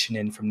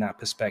transitioning from that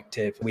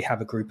perspective. We have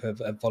a group of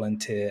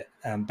volunteer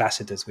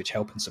ambassadors which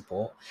help and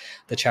support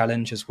the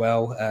challenge as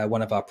well.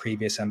 One of our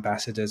previous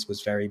ambassadors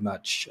was very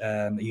much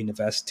a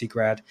university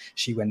grad.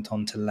 She went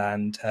on to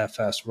land her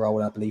first role,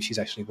 and I believe she's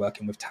actually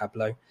working with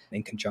Tableau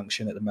in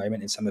conjunction at the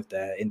moment in some of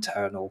their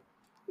internal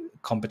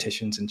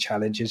competitions and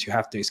challenges. You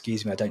have to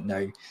excuse me, I don't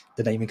know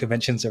the naming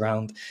conventions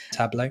around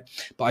Tableau,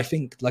 but I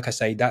think, like I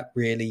say, that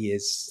really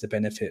is the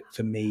benefit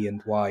for me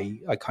and why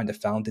I kind of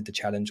founded the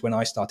challenge. When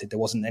I started, there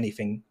wasn't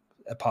anything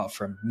apart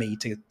from me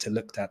to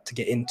look at to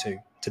get into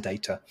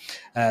data.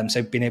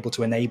 So being able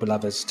to enable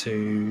others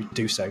to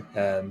do so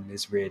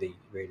is really,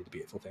 really the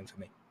beautiful thing for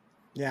me.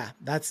 Yeah,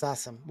 that's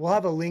awesome. We'll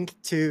have a link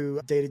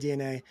to Data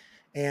DNA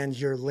and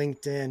your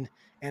LinkedIn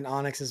and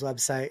Onyx's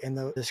website in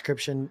the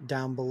description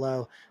down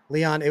below.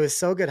 Leon, it was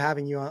so good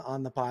having you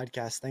on the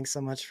podcast. Thanks so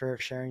much for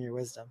sharing your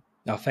wisdom.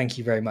 No, thank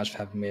you very much for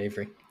having me,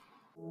 Avery.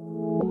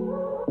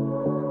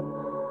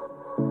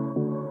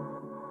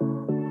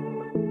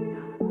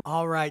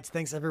 All right.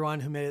 Thanks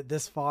everyone who made it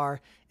this far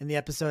in the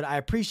episode. I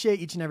appreciate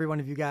each and every one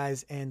of you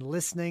guys and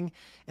listening.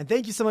 And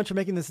thank you so much for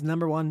making this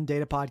 #1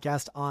 data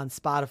podcast on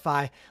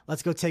Spotify.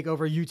 Let's go take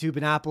over YouTube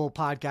and Apple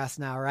Podcasts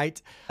now,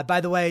 right?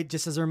 By the way,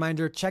 just as a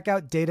reminder, check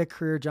out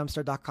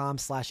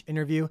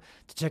datacareerjumpstart.com/interview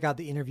to check out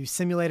the interview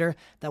simulator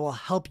that will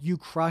help you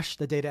crush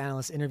the data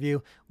analyst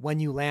interview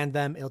when you land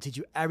them. It'll teach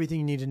you everything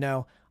you need to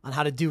know on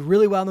how to do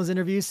really well in those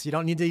interviews, so you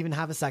don't need to even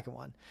have a second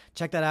one.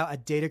 Check that out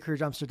at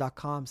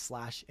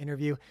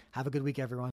datacareerjumpstart.com/interview. Have a good week, everyone.